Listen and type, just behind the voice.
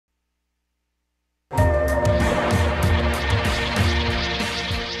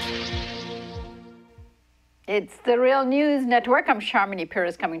It's the Real News Network. I'm Sharmini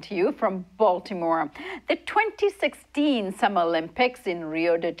Pires coming to you from Baltimore. The 2016 Summer Olympics in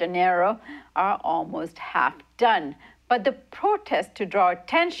Rio de Janeiro are almost half done. But the protests to draw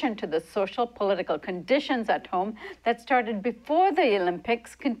attention to the social political conditions at home that started before the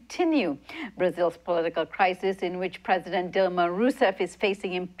Olympics continue. Brazil's political crisis, in which President Dilma Rousseff is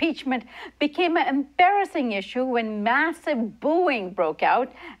facing impeachment, became an embarrassing issue when massive booing broke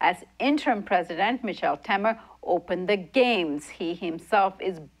out as interim president Michel Temer opened the games. He himself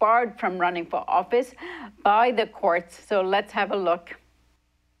is barred from running for office by the courts. So let's have a look.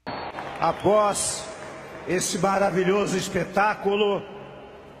 Após esse maravilhoso espetáculo,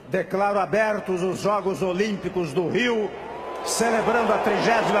 declaro abertos os Jogos Olímpicos do Rio, celebrando a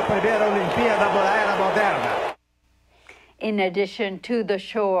 31ª Olimpíada da Era Moderna. In addition to the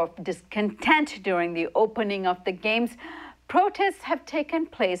show of discontent during the opening of the Games, protests have taken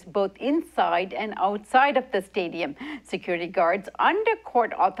place both inside and outside of the stadium. Security guards under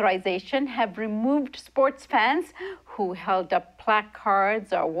court authorization have removed sports fans who held up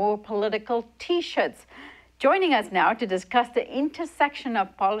placards or wore political T-shirts. Joining us now to discuss the intersection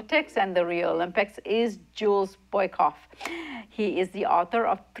of politics and the Rio Olympics is Jule Boykoff. He is the author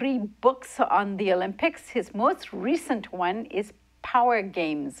of 3 books on the Olympics. His most recent one is Power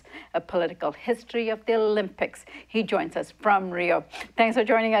Games, a political history of the Olympics. He joins us from Rio. Thanks for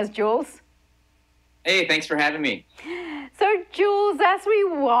joining us, Jules. Hey, thanks for having me. So, Jules, as we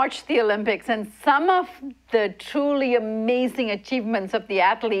watch the Olympics and some of the truly amazing achievements of the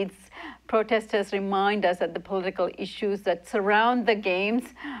athletes, protesters remind us that the political issues that surround the Games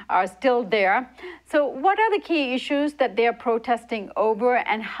are still there. So what are the key issues that they're protesting over,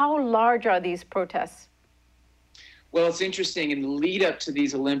 and how large are these protests? Well, it's interesting. In the lead up to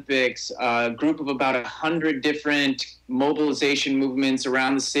these Olympics, a group of about 100 different mobilization movements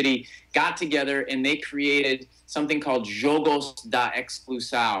around the city got together and they created something called Jogos da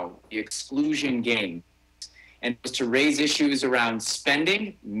Exclusão, the exclusion game. And it was to raise issues around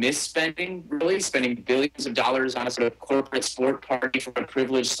spending, misspending, really spending billions of dollars on a sort of corporate sport party for a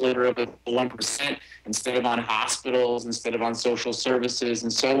privileged sliver of the 1%, instead of on hospitals, instead of on social services,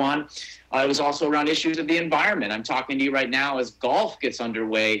 and so on. It was also around issues of the environment. I'm talking to you right now as golf gets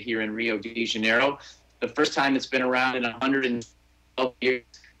underway here in Rio de Janeiro. The first time it's been around in 112 years.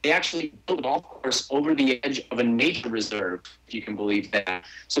 They actually built a golf course over the edge of a nature reserve, if you can believe that.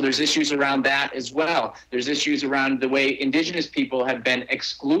 So there's issues around that as well. There's issues around the way indigenous people have been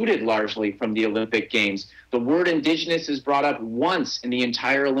excluded largely from the Olympic Games. The word indigenous is brought up once in the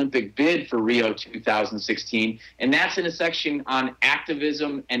entire Olympic bid for Rio 2016, and that's in a section on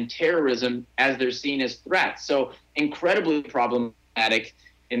activism and terrorism as they're seen as threats. So incredibly problematic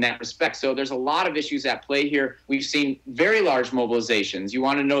in that respect. So there's a lot of issues at play here. We've seen very large mobilizations. You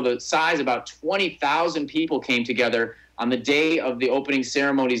want to know the size? About 20,000 people came together on the day of the opening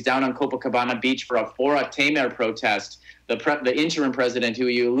ceremonies down on Copacabana Beach for a Fora Temer protest. The interim president who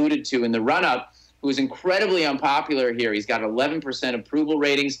you alluded to in the run-up, who is incredibly unpopular here. He's got 11% approval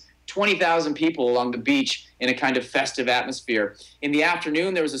ratings, 20,000 people along the beach in a kind of festive atmosphere. In the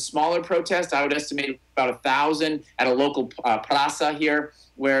afternoon, there was a smaller protest. I would estimate about 1,000 at a local plaza here,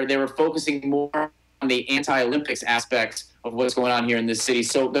 where they were focusing more on the anti-Olympics aspects of what's going on here in this city.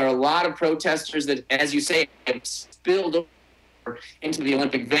 So there are a lot of protesters that, as you say, have spilled over into the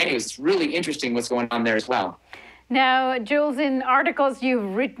Olympic venues. It's really interesting what's going on there as well. Now, Jules, in articles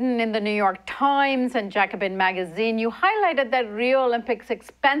you've written in the New York Times and Jacobin magazine, you highlighted that Rio Olympics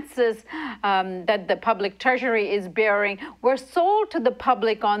expenses that the public treasury is bearing were sold to the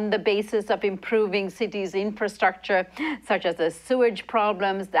public on the basis of improving cities' infrastructure, such as the sewage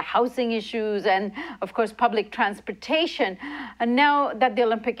problems, the housing issues, and, of course, public transportation. And now that the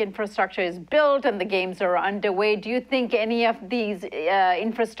Olympic infrastructure is built and the Games are underway, do you think any of these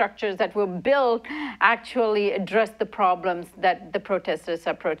infrastructures that were built actually address the problems that the protesters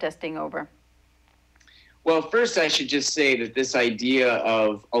are protesting over? Well, first I should just say that this idea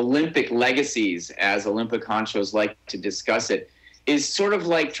of Olympic legacies, as Olympic honchos like to discuss it, is sort of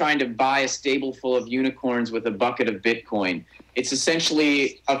like trying to buy a stable full of unicorns with a bucket of Bitcoin. It's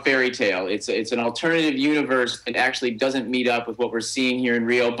essentially a fairy tale. It's an alternative universe that actually doesn't meet up with what we're seeing here in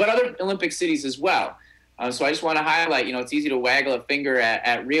Rio, but other Olympic cities as well. So I just want to highlight, it's easy to waggle a finger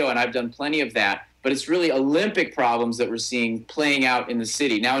at Rio, and I've done plenty of that. But it's really Olympic problems that we're seeing playing out in the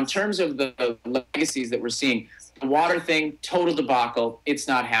city. Now, in terms of the legacies that we're seeing, the water thing, total debacle. It's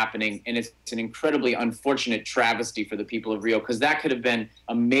not happening. And it's an incredibly unfortunate travesty for the people of Rio, because that could have been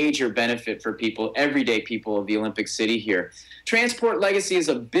a major benefit for people, everyday people of the Olympic city here. Transport legacy is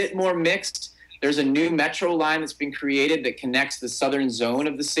a bit more mixed. There's a new metro line that's been created that connects the southern zone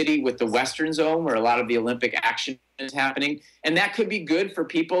of the city with the western zone where a lot of the Olympic action is happening. And that could be good for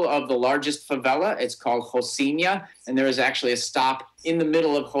people of the largest favela. It's called Rocinha, and there is actually a stop in the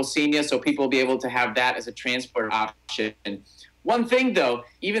middle of Rocinha, so people will be able to have that as a transport option. One thing, though,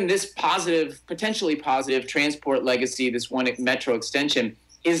 even this positive, potentially positive transport legacy, this one metro extension,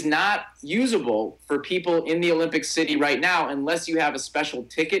 is not usable for people in the Olympic City right now unless you have a special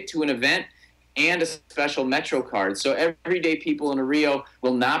ticket to an event and a special metro card. So everyday people in Rio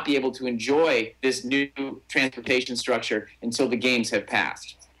will not be able to enjoy this new transportation structure until the games have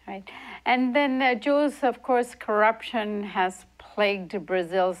passed. Right. And then, Jules, of course, corruption has plagued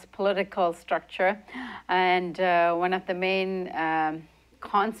Brazil's political structure, and one of the main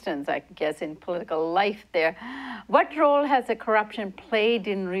constants, I guess, in political life there. What role has the corruption played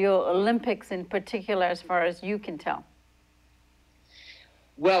in Rio Olympics in particular, as far as you can tell?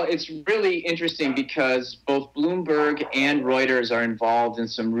 Well, it's really interesting because both Bloomberg and Reuters are involved in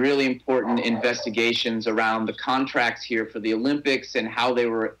some really important investigations around the contracts here for the Olympics and how they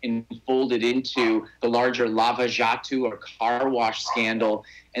were enfolded into the larger Lava Jato or car wash scandal.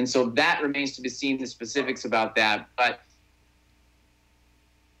 And so that remains to be seen, the specifics about that. But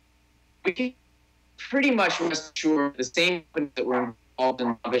we can pretty much rest assured the same companies that were involved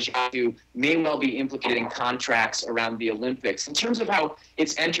in Lava Jato may well be implicated in contracts around the Olympics. In terms of how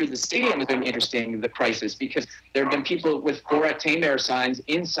it's entered the stadium has been interesting, the crisis, because there have been people with Fora Temer signs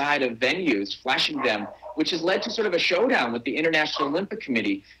inside of venues, flashing them, which has led to sort of a showdown with the International Olympic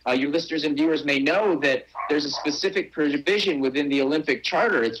Committee. Your listeners and viewers may know that there's a specific provision within the Olympic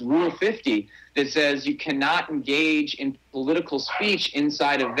Charter, it's Rule 50, that says you cannot engage in political speech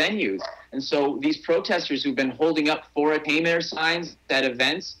inside of venues. And so these protesters who've been holding up Fora Temer signs at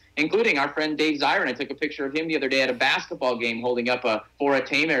events, including our friend Dave Zirin, I took a picture of him the other day at a basketball game holding up a Fora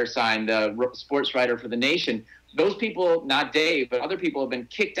Temer sign, the sports writer for The Nation. Those people, not Dave, but other people have been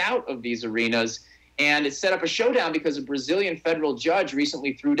kicked out of these arenas. And it set up a showdown because a Brazilian federal judge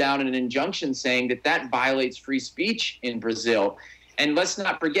recently threw down an injunction saying that that violates free speech in Brazil. And let's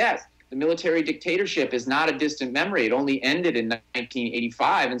not forget, the military dictatorship is not a distant memory. It only ended in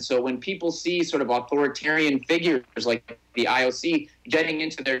 1985. And so when people see sort of authoritarian figures like the IOC getting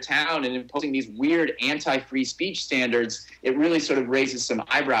into their town and imposing these weird anti-free speech standards, it really sort of raises some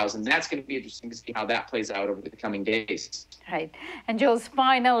eyebrows. And that's going to be interesting to see how that plays out over the coming days. Right. And Jules,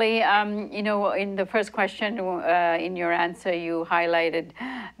 finally, you know, in the first question, in your answer, you highlighted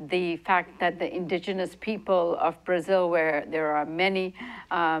the fact that the indigenous people of Brazil, where there are many,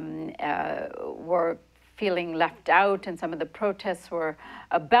 were feeling left out, and some of the protests were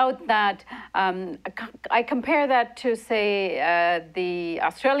about that. I compare that to, say, the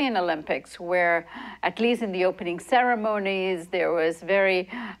Australian Olympics, where at least in the opening ceremonies, there was various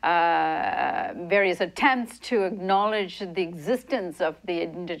attempts to acknowledge the existence of the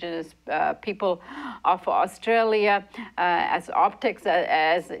indigenous people of Australia, as optics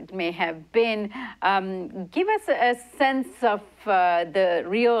as it may have been. Give us a sense of the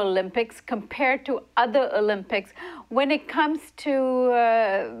Rio Olympics compared to other Olympics when it comes to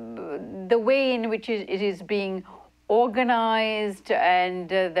the way in which it is being organized and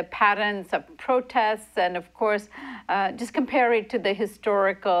the patterns of protests, and of course just compare it to the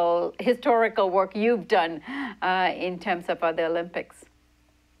historical work you've done in terms of other Olympics.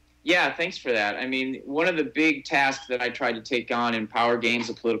 Yeah, thanks for that. I mean, one of the big tasks that I tried to take on in Power Games,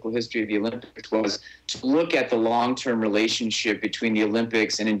 the political history of the Olympics, was to look at the long-term relationship between the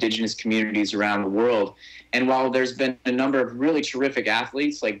Olympics and indigenous communities around the world. And while there's been a number of really terrific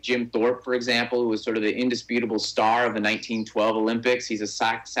athletes, like Jim Thorpe, for example, who was sort of the indisputable star of the 1912 Olympics, he's a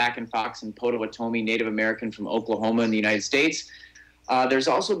Sac and Fox and Potawatomi Native American from Oklahoma in the United States. There's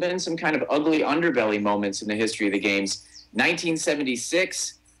also been some kind of ugly underbelly moments in the history of the Games.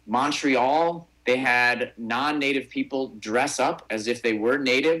 1976, Montreal, they had non-native people dress up as if they were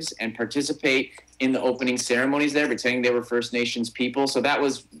natives and participate in the opening ceremonies there, pretending they were First Nations people. So that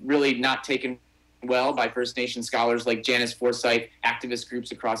was really not taken well by First Nation scholars like Janice Forsyth, activist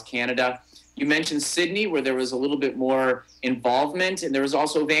groups across Canada. You mentioned Sydney, where there was a little bit more involvement, and there was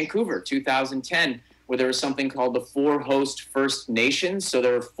also Vancouver, 2010, where there was something called the Four Host First Nations. So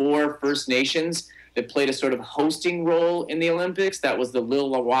there were 4 First Nations that played a sort of hosting role in the Olympics. That was the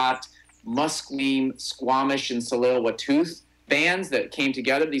Lil'wat, Musqueam, Squamish, and Tsleil-Waututh bands that came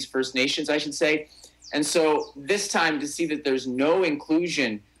together, these First Nations, I should say. And so this time to see that there's no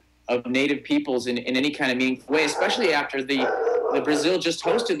inclusion of Native peoples in any kind of meaningful way, especially after the Brazil just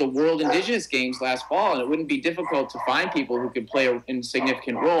hosted the World Indigenous Games last fall, and it wouldn't be difficult to find people who could play a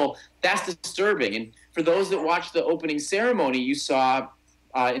significant role. That's disturbing. And for those that watched the opening ceremony, you saw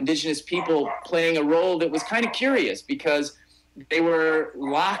indigenous people playing a role that was kind of curious because they were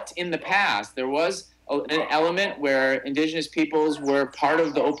locked in the past. There was an element where indigenous peoples were part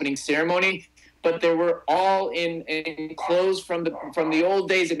of the opening ceremony, but they were all in clothes from the old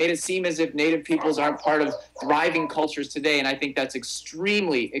days. It made it seem as if Native peoples aren't part of thriving cultures today, and I think that's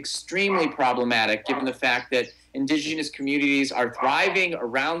extremely, extremely problematic given the fact that indigenous communities are thriving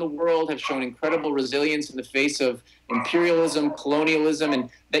around the world, have shown incredible resilience in the face of imperialism, colonialism, and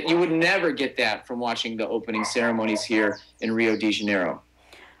that you would never get that from watching the opening ceremonies here in Rio de Janeiro.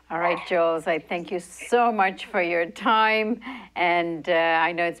 All right, Jules, I thank you so much for your time. And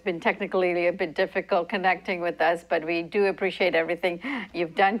I know it's been technically a bit difficult connecting with us, but we do appreciate everything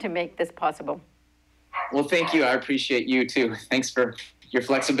you've done to make this possible. Well, thank you. I appreciate you too. Thanks for your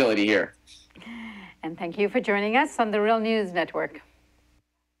flexibility here. And thank you for joining us on the Real News Network.